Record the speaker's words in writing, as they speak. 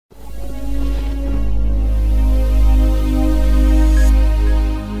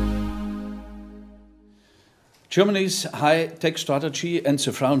Germany's high-tech strategy and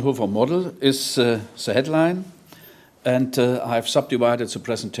the Fraunhofer Model is the headline, and I've subdivided the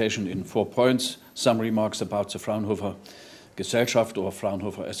presentation in 4 points. Some remarks about the Fraunhofer Gesellschaft or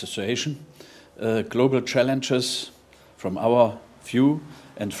Fraunhofer Association, global challenges from our view,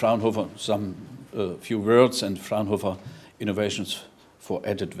 and Fraunhofer, some few words, and Fraunhofer innovations for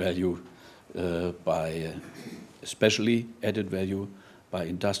added value especially added value by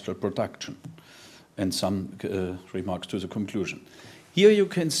industrial production, and some remarks to the conclusion. Here you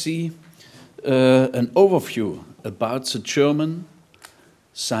can see an overview about the German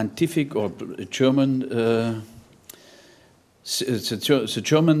scientific or German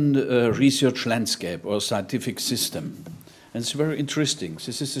research landscape or scientific system. And it's very interesting.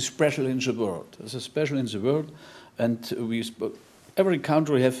 This is special in the world. This is special in the world, and every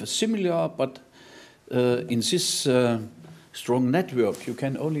country have a similar, but in this strong network, you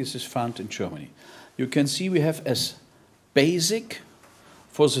can only this found in Germany. You can see we have as basic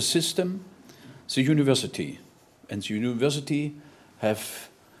for the system the university, and the university have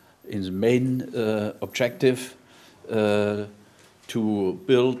in the main objective to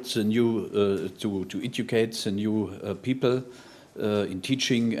build the new, to educate the new people in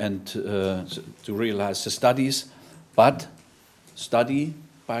teaching and to realize the studies, but study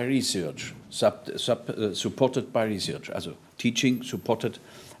by research, supported by research, also teaching supported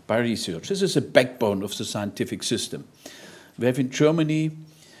by research. This is a backbone of the scientific system. We have in Germany,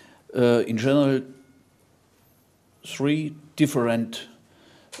 in general, 3 different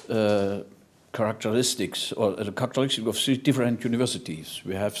characteristics, or the characteristic of 3 different universities.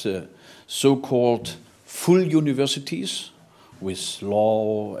 We have the so-called full universities with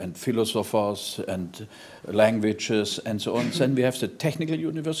law and philosophers and languages and so on. Then we have the technical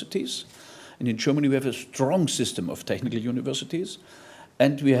universities. And in Germany we have a strong system of technical universities.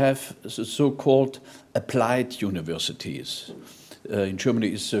 And we have the so-called applied universities. In Germany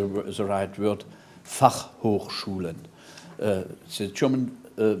is the right word, Fachhochschulen. The German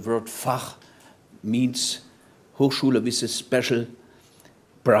word Fach means Hochschule with a special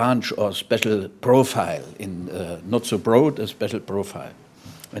branch or special profile, in not so broad, a special profile.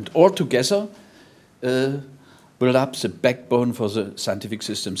 And all together build up the backbone for the scientific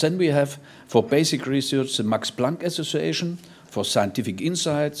system. Then we have, for basic research, the Max Planck Association for scientific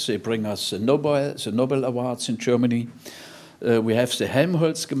insights. They bring us the Nobel Awards in Germany. We have the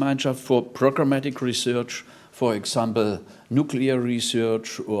Helmholtz-Gemeinschaft for programmatic research, for example, nuclear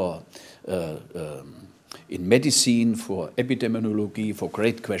research, or in medicine for epidemiology, for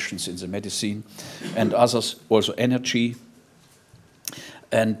great questions in the medicine, and others, also energy.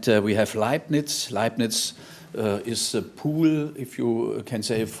 And we have Leibniz. Leibniz is a pool, if you can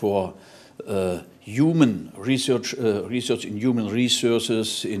say, for human research, research in human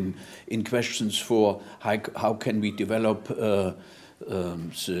resources, in questions for how can we develop the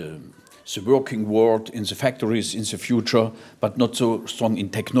working world in the factories in the future, but not so strong in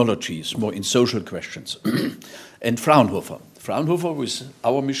technologies, more in social questions. And Fraunhofer. Fraunhofer with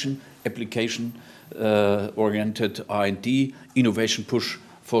our mission, application-oriented R&D, innovation push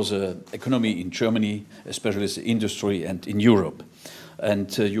for the economy in Germany, especially the industry, and in Europe.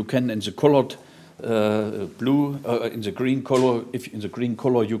 And you can, in the colored blue, in the green color, in the green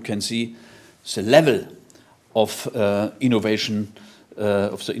color you can see the level of innovation,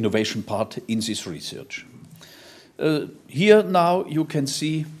 of the innovation part in this research. Here now you can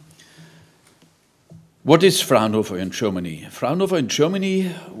see what is Fraunhofer in Germany. Fraunhofer in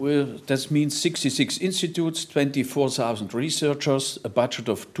Germany, that means 66 institutes, 24,000 researchers, a budget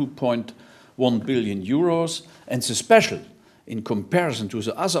of 2.1 billion euros, and the special, in comparison to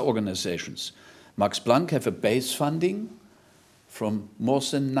the other organizations, Max Planck have a base funding from more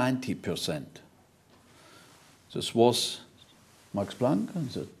than 90%. This was Max Planck,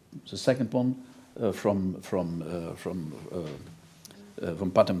 the second one from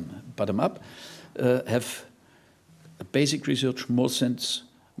bottom up, have a basic research more than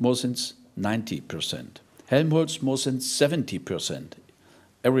 90%. Helmholtz more than 70%,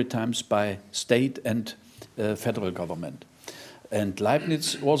 every times by state and federal government. And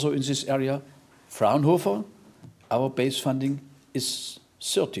Leibniz also in this area. Fraunhofer, our base funding is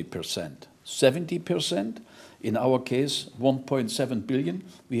 30%, 70%. In our case, 1.7 billion.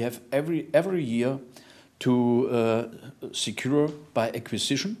 We have every year to secure by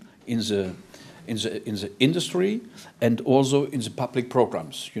acquisition in the industry and also in the public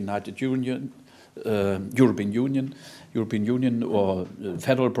programs, European Union, or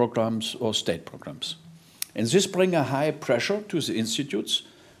federal programs or state programs. And this brings a high pressure to the institutes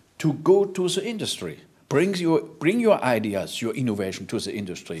to go to the industry. Bring your ideas, your innovation to the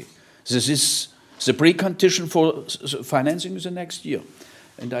industry. This is the precondition for financing the next year.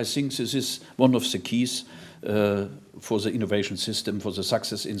 And I think this is one of the keys for the innovation system, for the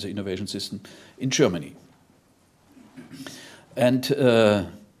success in the innovation system in Germany. And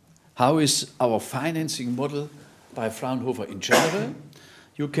how is our financing model by Fraunhofer in general?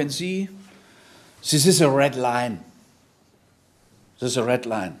 You can see this is a red line. This is a red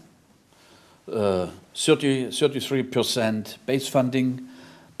line. 33% base funding,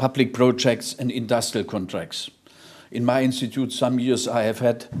 public projects and industrial contracts. In my institute, some years I have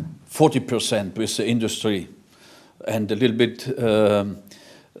had 40% with the industry and a little bit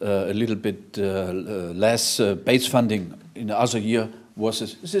less base funding. In the other year was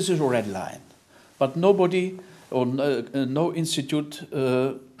this is a red line. But nobody or no institute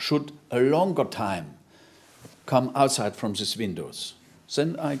should a longer time come outside from these windows.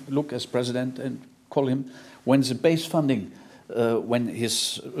 Then I look as president and call him when the base funding, when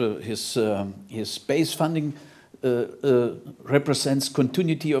his base funding represents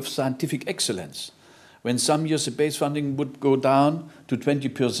continuity of scientific excellence. When some years the base funding would go down to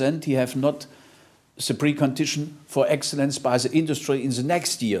 20%, he have not the precondition for excellence by the industry in the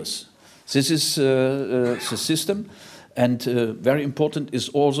next years. This is the system, and very important is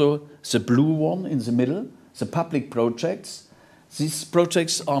also the blue one in the middle, the public projects. These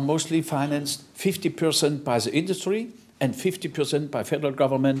projects are mostly financed 50% by the industry and 50% by federal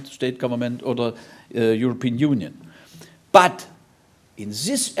government, state government, or the European Union. But in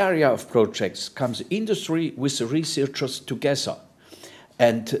this area of projects comes the industry with the researchers together.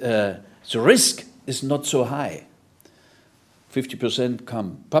 And the risk is not so high. 50%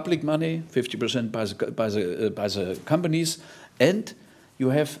 come public money, 50% by the companies, and you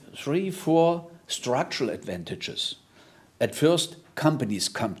have 3-4 structural advantages. At first, companies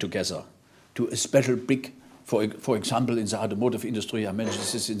come together to a special big, for example, in the automotive industry, I mentioned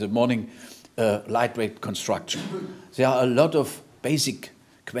this in the morning, lightweight construction. There are a lot of basic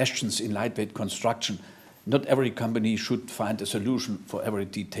questions in lightweight construction. Not every company should find a solution for every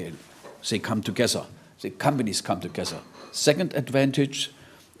detail. They come together. The companies come together. Second advantage,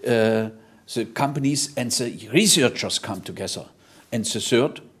 the companies and the researchers come together. And the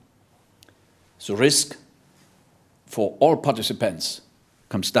third, the risk for all participants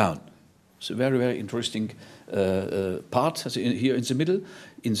comes down. It's a very, very interesting part here in the middle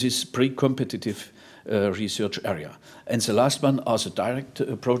in this pre-competitive research area. And the last one are the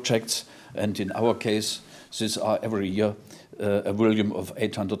direct projects, and in our case, these are every year a volume of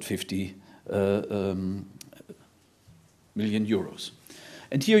 850 million euros.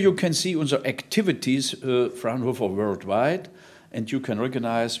 And here you can see our activities, Fraunhofer worldwide, and you can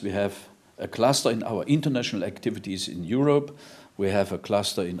recognize we have a cluster in our international activities in Europe. We have a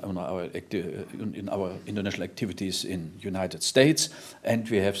cluster in our international activities in United States, and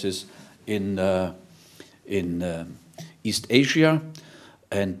we have this in East Asia.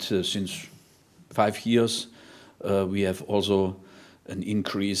 And since 5 years, we have also an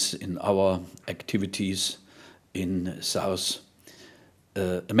increase in our activities in South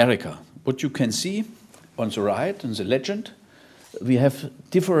America. What you can see on the right, in the legend, we have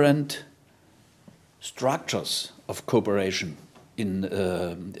different structures of cooperation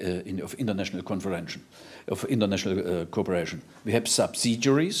of international cooperation. We have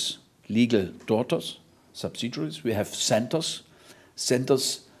subsidiaries, legal daughters, subsidiaries. We have centers.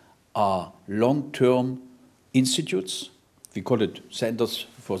 Centers are long-term institutes. We call it centers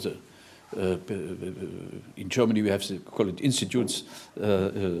for the in Germany we have call it institutes,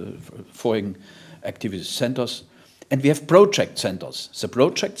 foreign activities centers, and we have project centers. The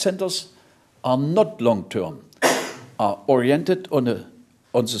project centers are not long-term, are oriented on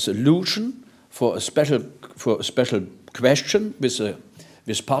the solution for a special question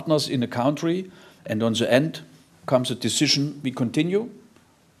with partners in a country, and on the end comes a decision: we continue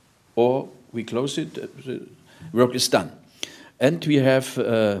or we close it. The work is done. And we have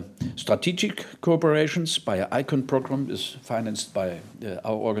strategic cooperations by an ICON program is financed by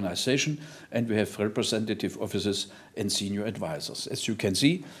our organization, and we have representative offices and senior advisors. As you can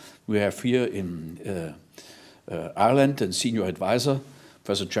see, we have here in Ireland a senior advisor,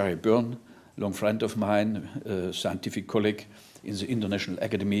 Professor Jerry Byrne, long friend of mine, scientific colleague in the International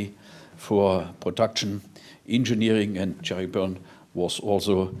Academy for Production Engineering, and Jerry Byrne was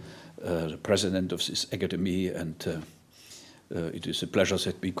also the president of this academy, and it is a pleasure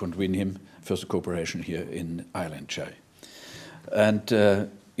that we could win him for the cooperation here in Ireland, Jerry. And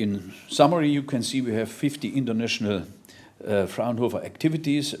in summary, you can see we have 50 international Fraunhofer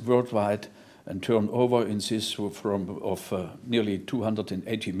activities worldwide, and turnover in this of nearly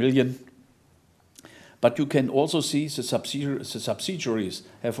 280 million. But you can also see the subsidiaries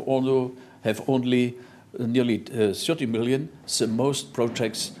have only nearly 30 million. The most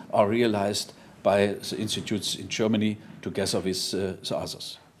projects are realized by the institutes in Germany together with the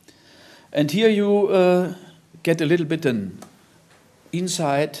others. And here you get a little bit an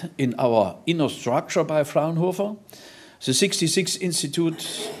insight in our inner structure by Fraunhofer. The 66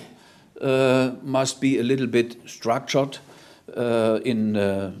 institutes must be a little bit structured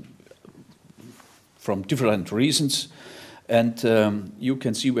from different reasons. And you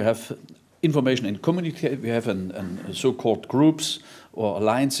can see we have information and communicate. We have so-called groups or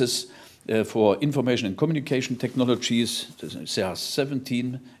alliances for information and communication technologies. There are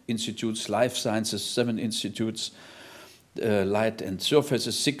 17 institutes, life sciences, 7 institutes, light and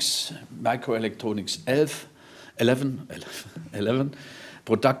surfaces, 6, microelectronics, 11,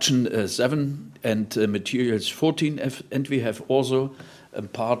 production 7, and materials 14. And we have also a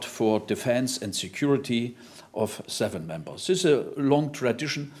part for defense and security of 7 members. This is a long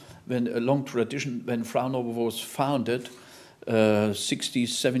tradition. When Fraunhofer was founded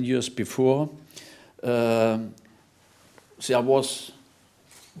 67 years before, there was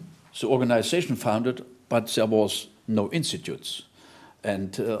the organization founded, but there was no institutes.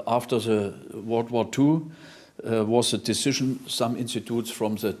 And after the World War II was a decision, some institutes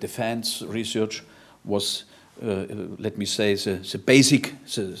from the defense research was, let me say, the basic,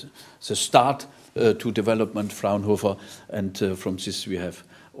 the start to development Fraunhofer, and from this we have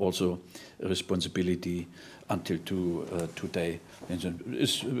also a responsibility until today.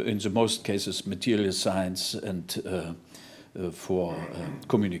 In the most cases, material science and for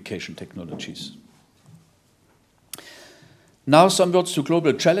communication technologies. Now some words to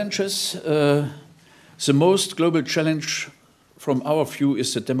global challenges. The most global challenge from our view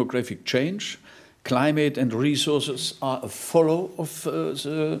is the demographic change. Climate and resources are a follow of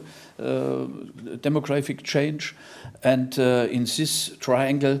the demographic change, and in this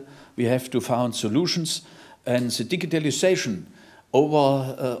triangle we have to find solutions, and the digitalization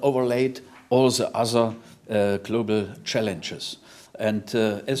overlaid all the other global challenges. And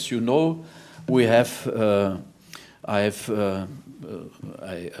as you know, we have I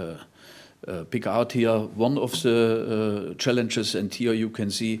pick out here one of the challenges, and here you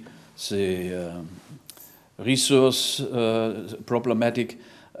can see the resource problematic,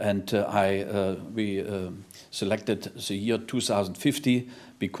 and we selected the year 2050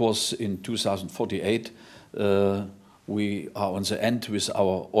 because in 2048 we are on the end with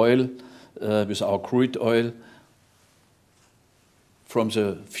our oil, with our crude oil, from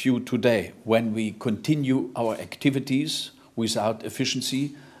the view today, when we continue our activities without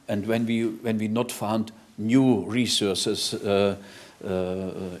efficiency, and when we not found new resources in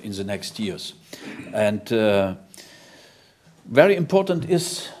the next years. And very important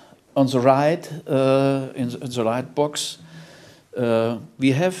is on the right, in the right box,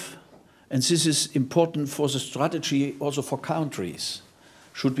 we have, and this is important for the strategy also for countries.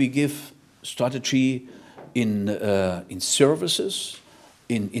 Should we give strategy in services,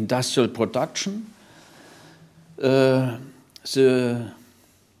 in industrial production? The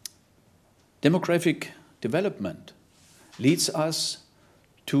demographic development leads us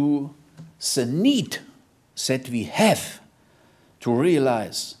to the need that we have to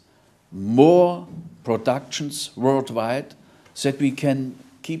realize more productions worldwide, that we can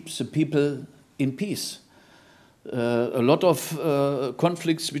keep the people in peace. A lot of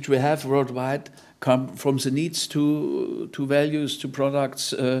conflicts which we have worldwide come from the needs to values, to products,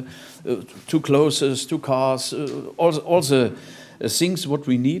 to clothes, to cars, all the things what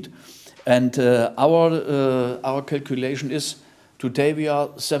we need. And our calculation is today we are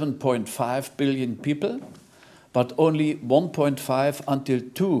 7.5 billion people, but only 1.5 until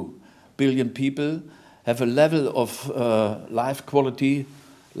 2 billion people have a level of life quality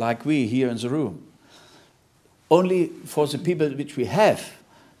like we here in the room. Only for the people which we have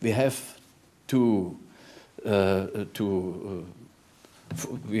we have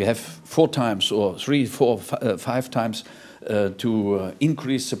 4 times or 3, 4, 5 times to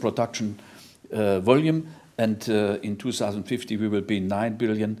increase the production volume, and in 2050 we will be 9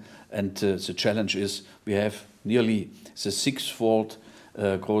 billion, and the challenge is we have nearly the 6-fold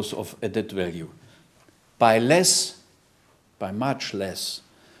growth of added value. By much less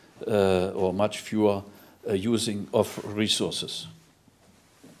or much fewer using of resources.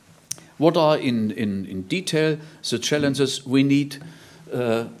 What are in detail the challenges we need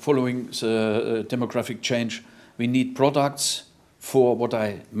following the demographic change? We need products for what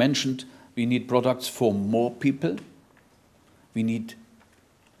I mentioned. We need products for more people. We need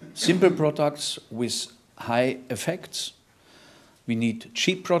simple products with high effects. We need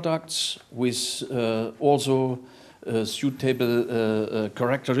cheap products with also suitable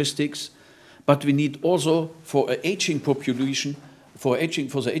characteristics, but we need also for an aging population, for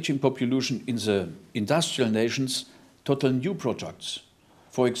the aging population in the industrial nations, total new products.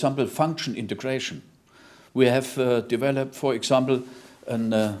 For example, function integration. We have developed, for example,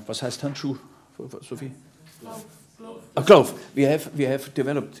 was heißt Handschuh, Sophie? A glove. We have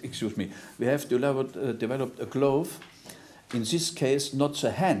developed. Excuse me. We have developed a glove. In this case, not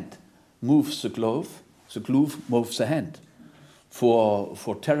the hand moves the glove. The glove moves the hand. For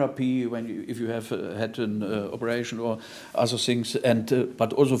therapy, if you have had an operation or other things, and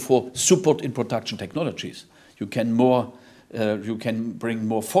but also for support in production technologies. You can bring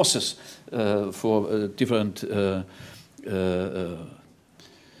more forces for different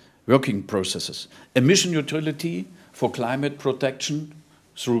working processes. Emission neutrality for climate protection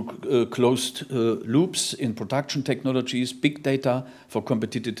through closed loops in production technologies, big data for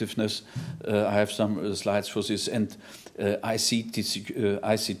competitiveness. I have some slides for this, and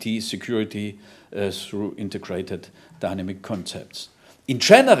ICT security through integrated dynamic concepts. In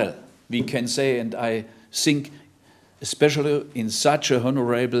general, we can say, and I think especially in such a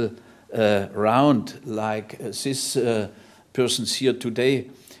honorable round like this persons here today,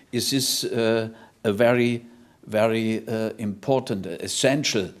 is this a very, very important,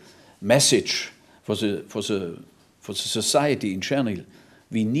 essential message for the society in general.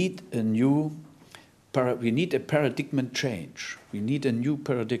 We need a paradigm change. We need a new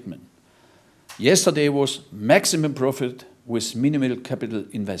paradigm. Yesterday was maximum profit with minimal capital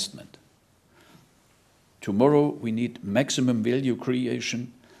investment. Tomorrow we need maximum value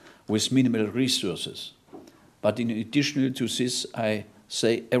creation with minimal resources. But in addition to this, I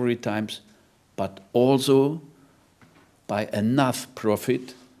say every time, but also by enough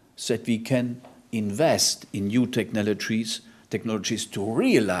profit that we can invest in new technologies to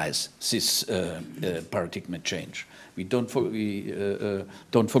realize this paradigm change. We don't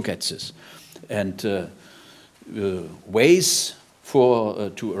forget this. And ways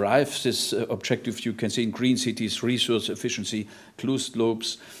to arrive this objective, you can see in green cities, resource efficiency, closed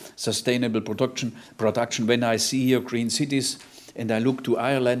loops, sustainable production. When I see here green cities and I look to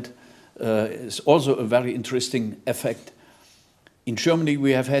Ireland, it's also a very interesting effect. In Germany,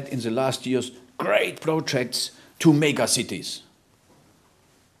 we have had in the last years great projects to mega cities.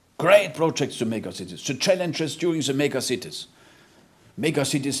 Great projects to mega cities. The challenges during the mega cities. Mega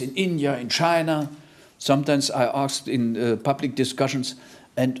cities in India, in China. Sometimes I asked in public discussions,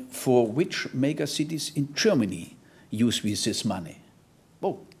 and for which mega cities in Germany use we this money?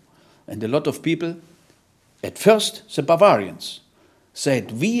 Oh, and a lot of people, at first the Bavarians,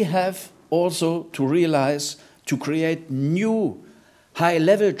 said we have also to realize to create new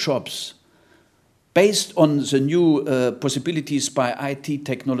high-level jobs based on the new possibilities by IT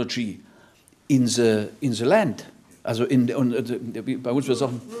technology in the land, also in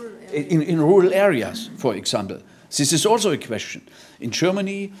rural areas, for example. This is also a question. In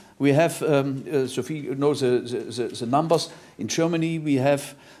Germany, we have, Sophie knows the numbers. In Germany, we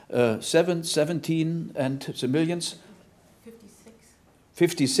have 17 and the millions.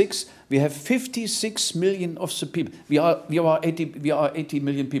 56. We have 56 million of the people. We are 80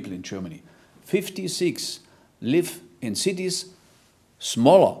 million people in Germany. 56 live in cities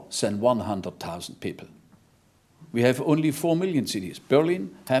smaller than 100,000 people. We have only 4 million cities: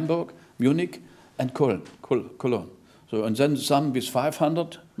 Berlin, Hamburg, Munich, and Cologne. So, and then some with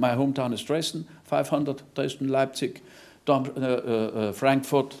 500. My hometown is Dresden. 500. Dresden, Leipzig,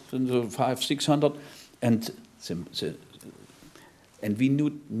 Frankfurt, 500-600, and we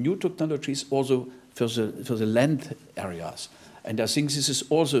need new technologies also for the land areas. And I think this is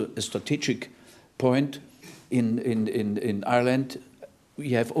also a strategic point in Ireland.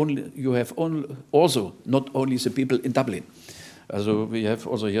 You have also not only the people in Dublin. So we have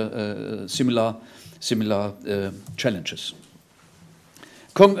also here similar challenges.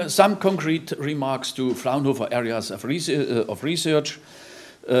 Some concrete remarks to Fraunhofer areas of research.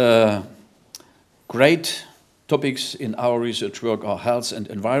 Great topics in our research work are health and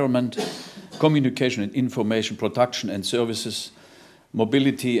environment, communication and information, production and services,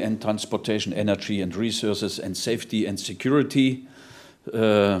 mobility and transportation, energy and resources, and safety and security.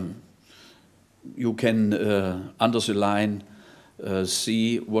 You can, under the line,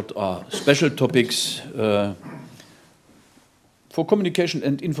 see what are special topics. For communication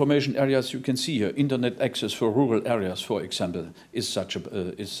and information areas, you can see here, internet access for rural areas, for example, is such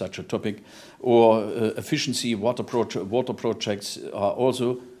a topic. Or efficiency water projects are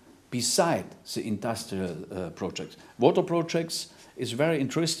also beside the industrial projects. Water projects is very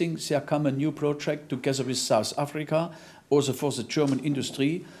interesting. There come a new project together with South Africa also for the German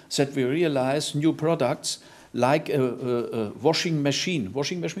industry, that we realize new products like a washing machine.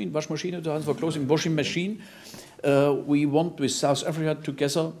 Waschmaschine, for clothing, washing machine. We want with South Africa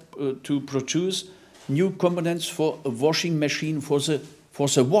together to produce new components for a washing machine for the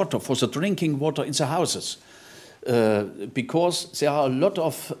water, for the drinking water in the houses. Because there are a lot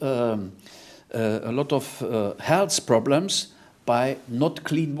of health problems by not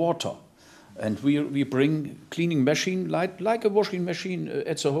clean water. And we bring cleaning machine like a washing machine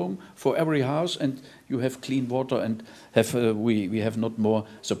at the home for every house, and you have clean water, and we have not more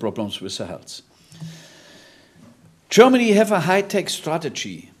the problems with the health. Germany have a high-tech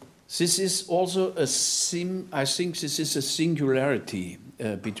strategy. This is also I think this is a singularity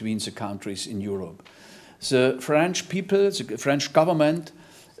between the countries in Europe. The French people, the French government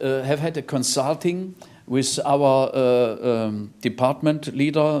have had a consulting with our department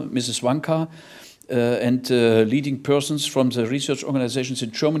leader, Mrs. Wanka, and leading persons from the research organizations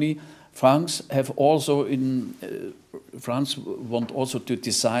in Germany. France want also to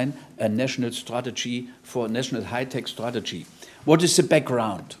design a national strategy for a national high-tech strategy. What is the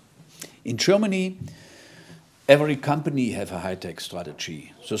background? In Germany, every company have a high-tech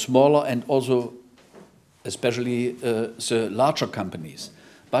strategy, the smaller and also especially the larger companies.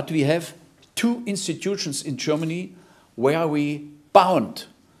 But we have two institutions in Germany where we bound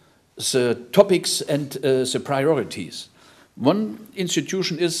the topics and the priorities. One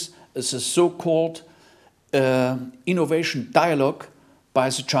institution is the so-called innovation dialogue by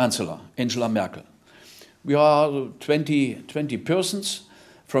the Chancellor, Angela Merkel. We are 20 persons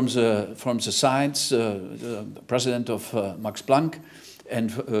from the science, the president of Max Planck,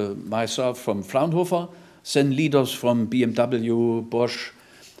 and myself from Fraunhofer, then leaders from BMW, Bosch,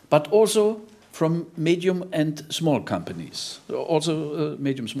 but also from medium and small companies,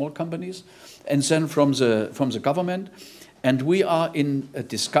 small companies, and then from the government. And we are in a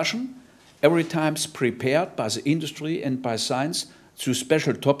discussion, every time prepared by the industry and by science, to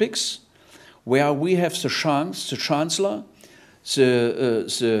special topics, where we have the chance, the Chancellor,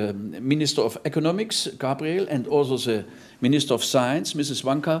 the Minister of Economics, Gabriel, and also the Minister of Science, Mrs.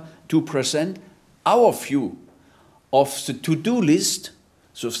 Wanka, to present our view of the to-do list,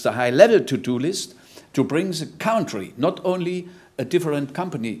 so it's the high-level to-do list, to bring the country, not only a different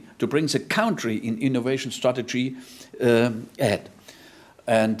company, to bring the country in innovation strategy ahead.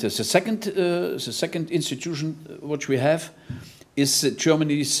 And the second institution which we have is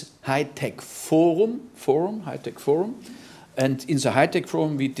Germany's high-tech forum. And in the high-tech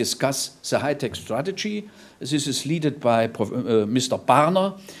forum, we discuss the high-tech strategy. This is led by Mr.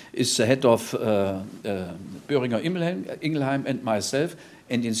 Barner, is the head of Boehringer Ingelheim, and myself.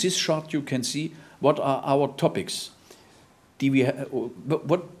 And in this chart, you can see what are our topics.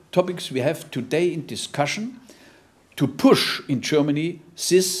 What topics we have today in discussion to push in Germany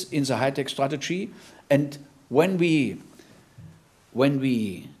this in the high-tech strategy. And when we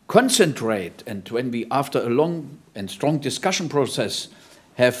concentrate and when we, after a long and strong discussion process,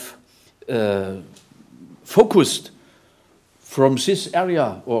 have focused from this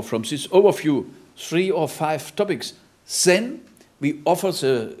area or from this overview 3 or 5 topics, then we offer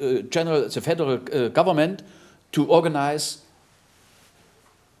the federal government to organize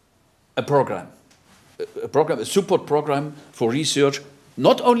a program, a support program for research,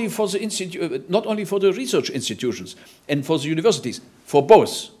 not only for the research institutions and for the universities, for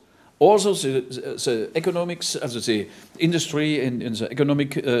both. Also, the economics, the industry and the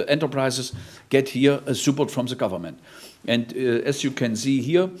economic enterprises get here a support from the government. And as you can see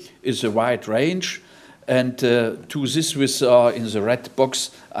here, is a wide range. And to this, in the red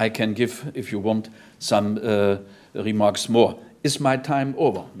box, I can give, if you want, some remarks more. Is my time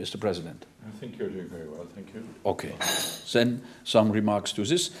over, Mr. President? I think you're doing very well, thank you. Okay, then some remarks to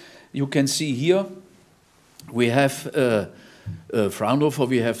this. You can see here, we have Fraunhofer,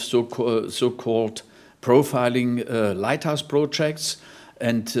 we have so-called profiling lighthouse projects.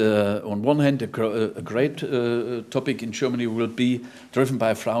 And on one hand, a great topic in Germany will be driven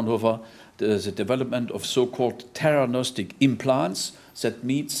by Fraunhofer, the development of so-called theranostic implants. That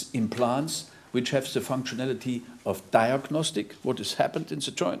means implants which have the functionality of diagnostic, what has happened in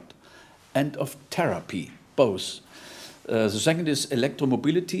the joint, and of therapy, both. The second is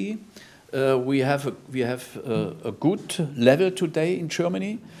electromobility. We have a good level today in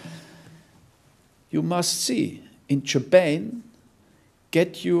Germany. You must see, in Japan,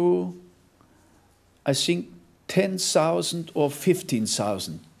 get you, I think, 10,000 or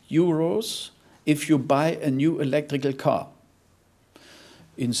 15,000 euros if you buy a new electrical car.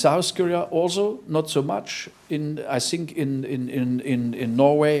 In South Korea also, not so much. I think in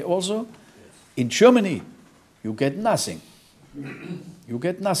Norway also. In Germany, you get nothing. You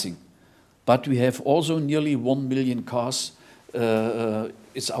get nothing. But we have also nearly 1 million cars.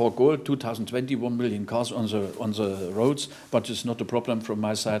 It's our goal, 2020, 1 million cars on the roads, but it's not a problem from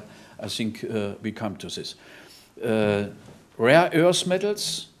my side. I think we come to this. Rare earth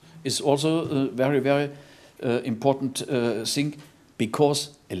metals is also a very, very important thing,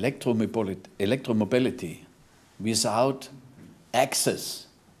 because electromobility without access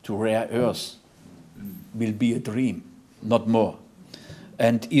to rare earths will be a dream, not more.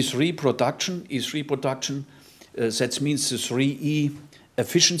 And E3 production, that means the 3E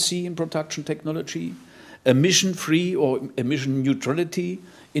efficiency in production technology, emission-free or emission neutrality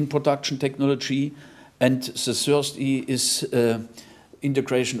in production technology, and the third E is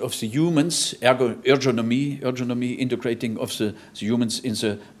integration of the humans, ergonomy, integrating of the humans in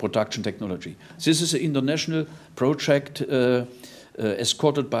the production technology. This is an international project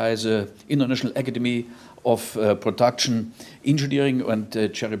escorted by the International Academy of Production Engineering, and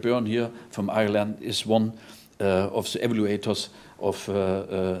Jerry Byrne here from Ireland is one of the evaluators of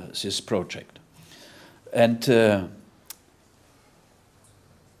this project. And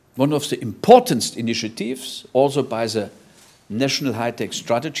one of the important initiatives, also by the National High-Tech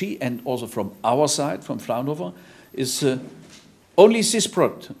Strategy and also from our side, from Fraunhofer, is only this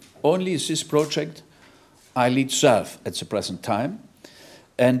project I lead self at the present time.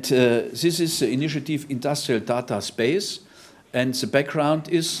 And this is the initiative Industrial Data Space. And the background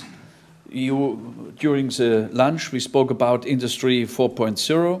is, during the lunch, we spoke about Industry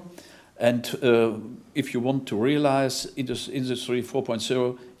 4.0. And if you want to realize Industry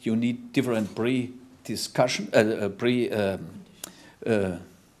 4.0, you need different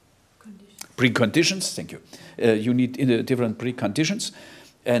preconditions. Thank you. You need different preconditions,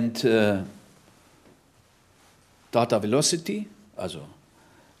 and data velocity, also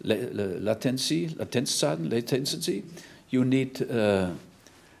latency. You need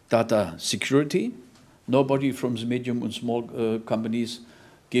data security. Nobody from the medium and small companies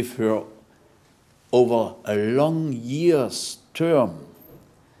give her over a long year's term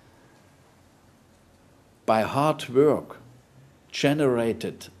by hard work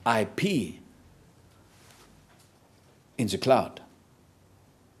generated IP in the cloud.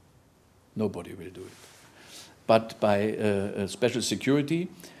 Nobody will do it. But by special security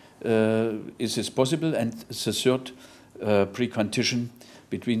is this possible, and the third precondition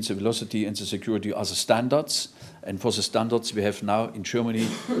between the velocity and the security are the standards. And for the standards we have now in Germany,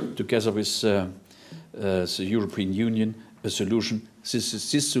 together with the European Union, a solution.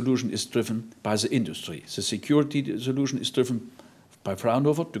 This solution is driven by the industry. The security solution is driven by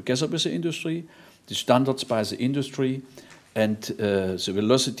Fraunhofer together with the industry, the standards by the industry, and the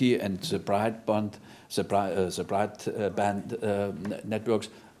velocity and the broadband networks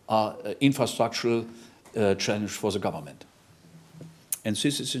are infrastructural challenge for the government. And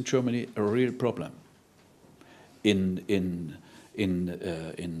this is in Germany a real problem. In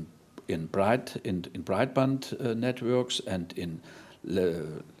broadband networks and in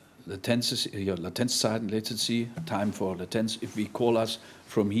latency, time for latency. If we call us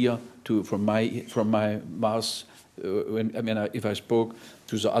from here to from my mouse, if I spoke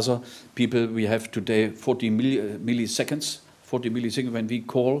to the other people, we have today 40 milliseconds. 40 milliseconds when we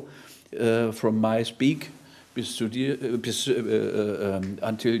call from my speak until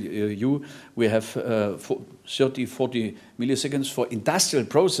you, we have 30-40 milliseconds for industrial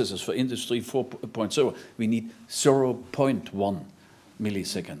processes. For Industry 4.0, we need 0.1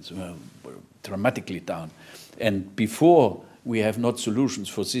 milliseconds, dramatically down. And before we have not solutions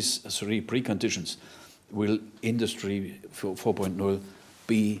for these three preconditions, will Industry 4.0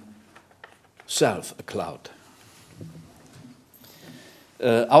 be self a cloud?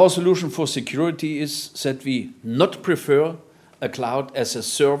 Our solution for security is that we not prefer a cloud as a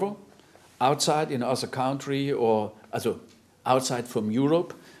server outside in other country or outside from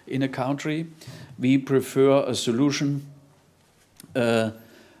Europe in a country. We prefer a solution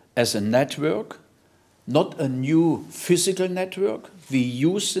as a network, not a new physical network. We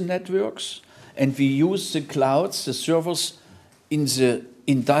use the networks and we use the clouds, the servers in the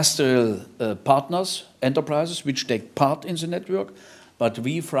industrial partners, enterprises, which take part in the network. But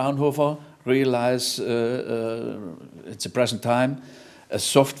we, Fraunhofer, realize at the present time a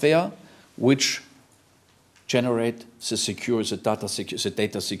software which generate the data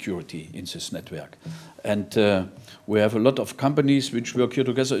security in this network. And we have a lot of companies which work here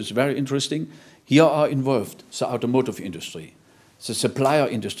together. It's very interesting. Here are involved the automotive industry, the supplier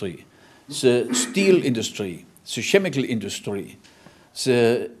industry, the steel industry, the chemical industry,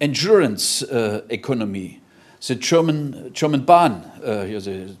 the insurance economy, the German Bahn,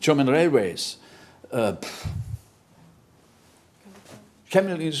 the German railways,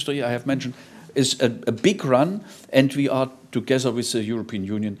 chemical industry, I have mentioned, is a big run, and we are together with the European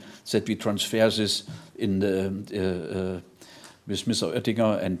Union that we transfer this in the, with Mr.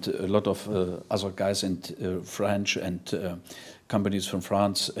 Oettinger and a lot of other guys and French and companies from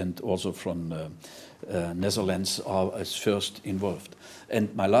France and also from Netherlands are as first involved.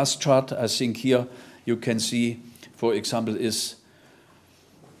 And my last chart, I think here you can see, for example, is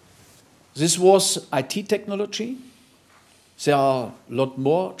this was IT technology. There are a lot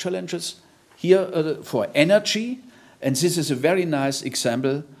more challenges here for energy, and this is a very nice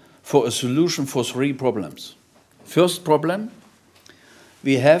example for a solution for 3 problems. First problem,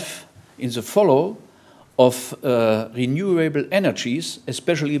 we have in the follow of renewable energies,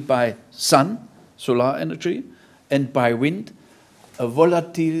 especially by sun, solar energy, and by wind, a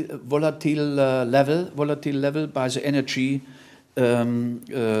volatile level by the energy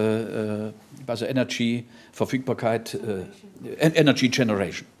Verfügbarkeit, energy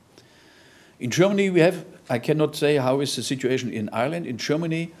generation. In Germany, we have, I cannot say how is the situation in Ireland. In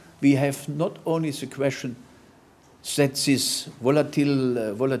Germany, we have not only the question that this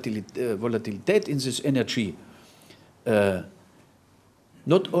volatility in this energy, you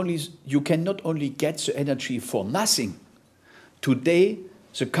can not only get the energy for nothing. Today,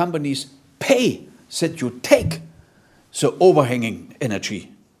 the companies pay that you take the overhanging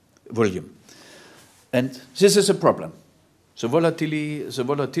energy volume. And this is a problem. The volatility,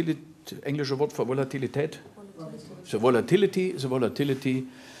 Englische Wort for Volatilität? The volatility.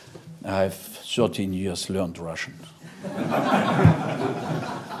 I have 13 years learned Russian.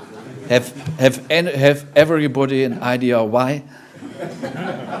 have everybody an idea why?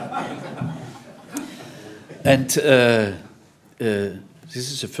 And this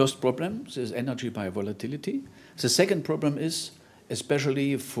is the first problem. This is energy by volatility. The second problem is,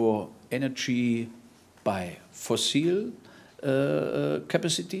 especially for energy by fossil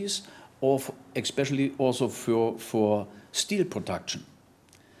capacities, or especially also for steel production.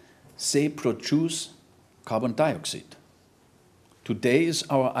 They produce carbon dioxide. Today is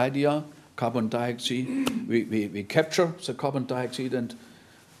our idea, carbon dioxide, we capture the carbon dioxide and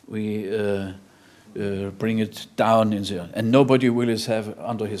we bring it down in there, and nobody will have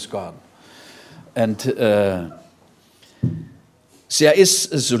under his garden. And there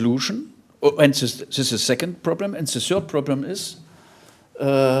is a solution, and this is the second problem, and the third problem is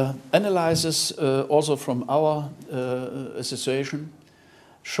analysis also from our association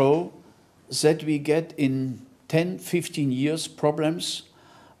show that we get in 10-15 years problems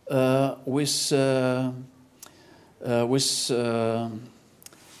with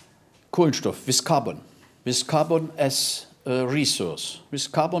Kohlenstoff, with carbon as resource,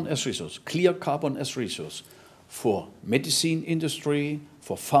 clear carbon as resource for medicine industry,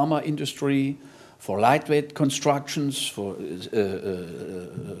 for pharma industry, for lightweight constructions, for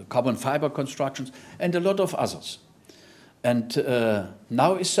carbon fiber constructions, and a lot of others. And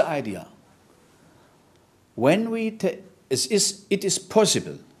now is the idea. When it is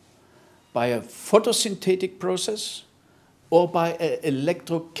possible by a photosynthetic process or by an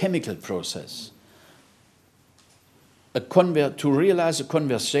electrochemical process to realize a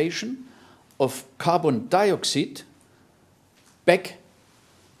conversion of carbon dioxide back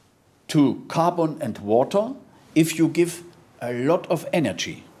to carbon and water if you give a lot of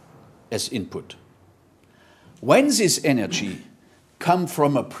energy as input. When this energy comes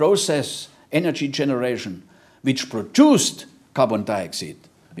from a process, energy generation, which produced carbon dioxide,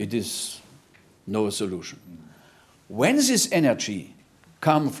 it is no solution. When this energy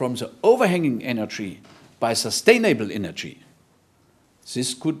comes from the overhanging energy by sustainable energy,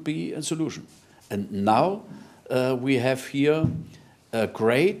 this could be a solution. And now we have here a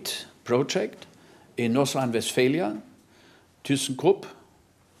great project in North Rhine-Westphalia, ThyssenKrupp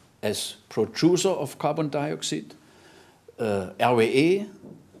as producer of carbon dioxide, RWE,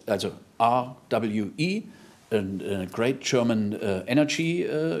 also RWE, a great German energy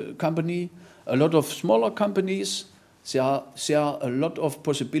company, a lot of smaller companies. There are a lot of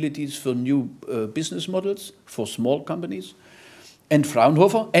possibilities for new business models for small companies. And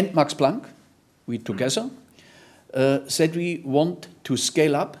Fraunhofer and Max Planck, we together, said we want to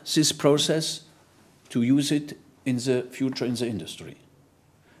scale up this process to use it in the future in the industry.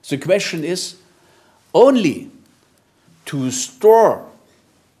 The question is only to store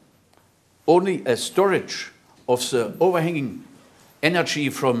only a storage of the overhanging energy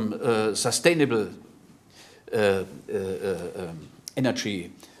from sustainable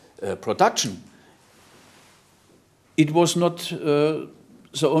energy production. It was not the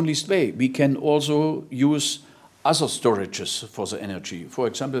only way. We can also use other storages for the energy. For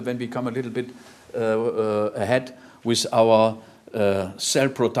example, when we come a little bit ahead with our cell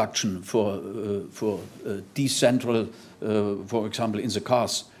production for decentral, for example, in the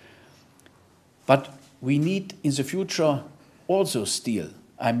cars. But we need in the future also steel.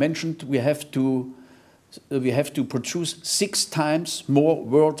 I mentioned we have to produce 6 times more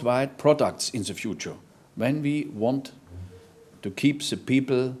worldwide products in the future when we want to keep the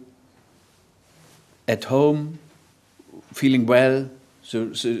people at home, feeling well, so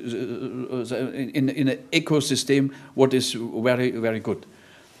in an ecosystem what is very, very good.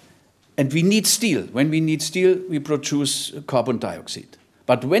 And we need steel. When we need steel, we produce carbon dioxide.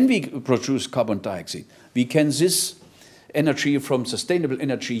 But when we produce carbon dioxide, we can this energy from sustainable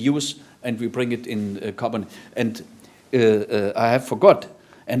energy use and we bring it in carbon. And I have forgot.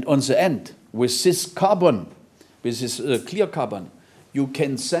 And on the end, with this carbon, with this clear carbon, you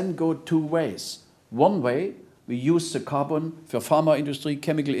can then go 2 ways. One way, we use the carbon for pharma industry,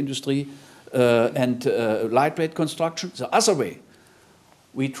 chemical industry, and lightweight construction. The other way,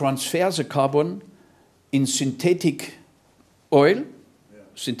 we transfer the carbon in synthetic oil,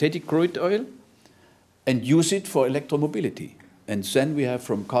 synthetic crude oil, and use it for electromobility. And then we have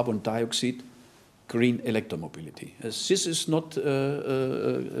from carbon dioxide green electromobility. This is not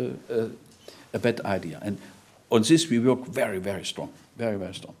a bad idea. And on this we work very, very strong, very,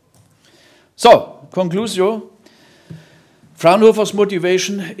 very strong. So, conclusion, Fraunhofer's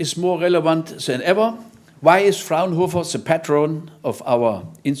motivation is more relevant than ever. Why is Fraunhofer the patron of our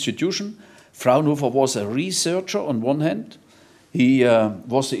institution? Fraunhofer was a researcher on one hand. He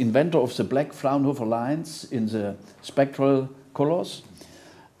was the inventor of the black Fraunhofer lines in the spectral colors.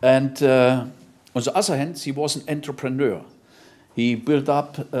 And on the other hand, he was an entrepreneur. He built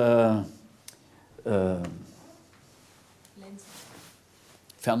up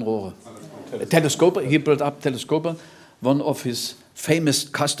Fernrohre, telescope. He built up telescope. One of his famous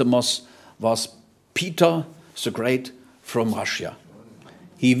customers was Peter the Great from Russia.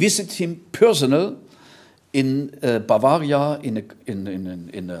 He visited him personally in Bavaria, in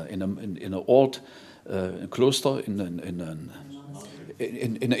an old cloister, in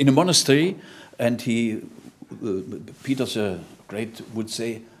a monastery, and Peter the Great would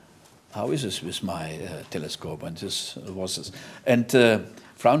say, "How is this with my telescope?" And this was this. And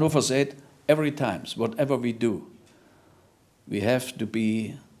Fraunhofer said, every time, whatever we do, we have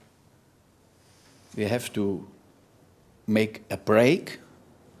to make a break,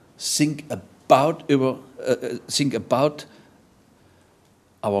 think about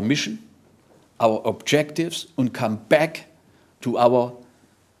our mission, our objectives, and come back to our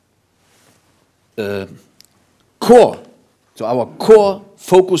core,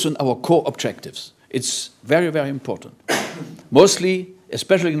 focus on our core objectives. It's very, very important. Mostly,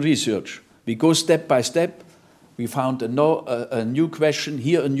 especially in research, we go step by step. We found a new question,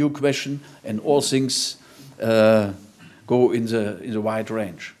 here a new question, and all things go in the wide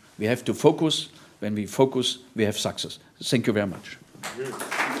range. We have to focus. When we focus, we have success. Thank you very much.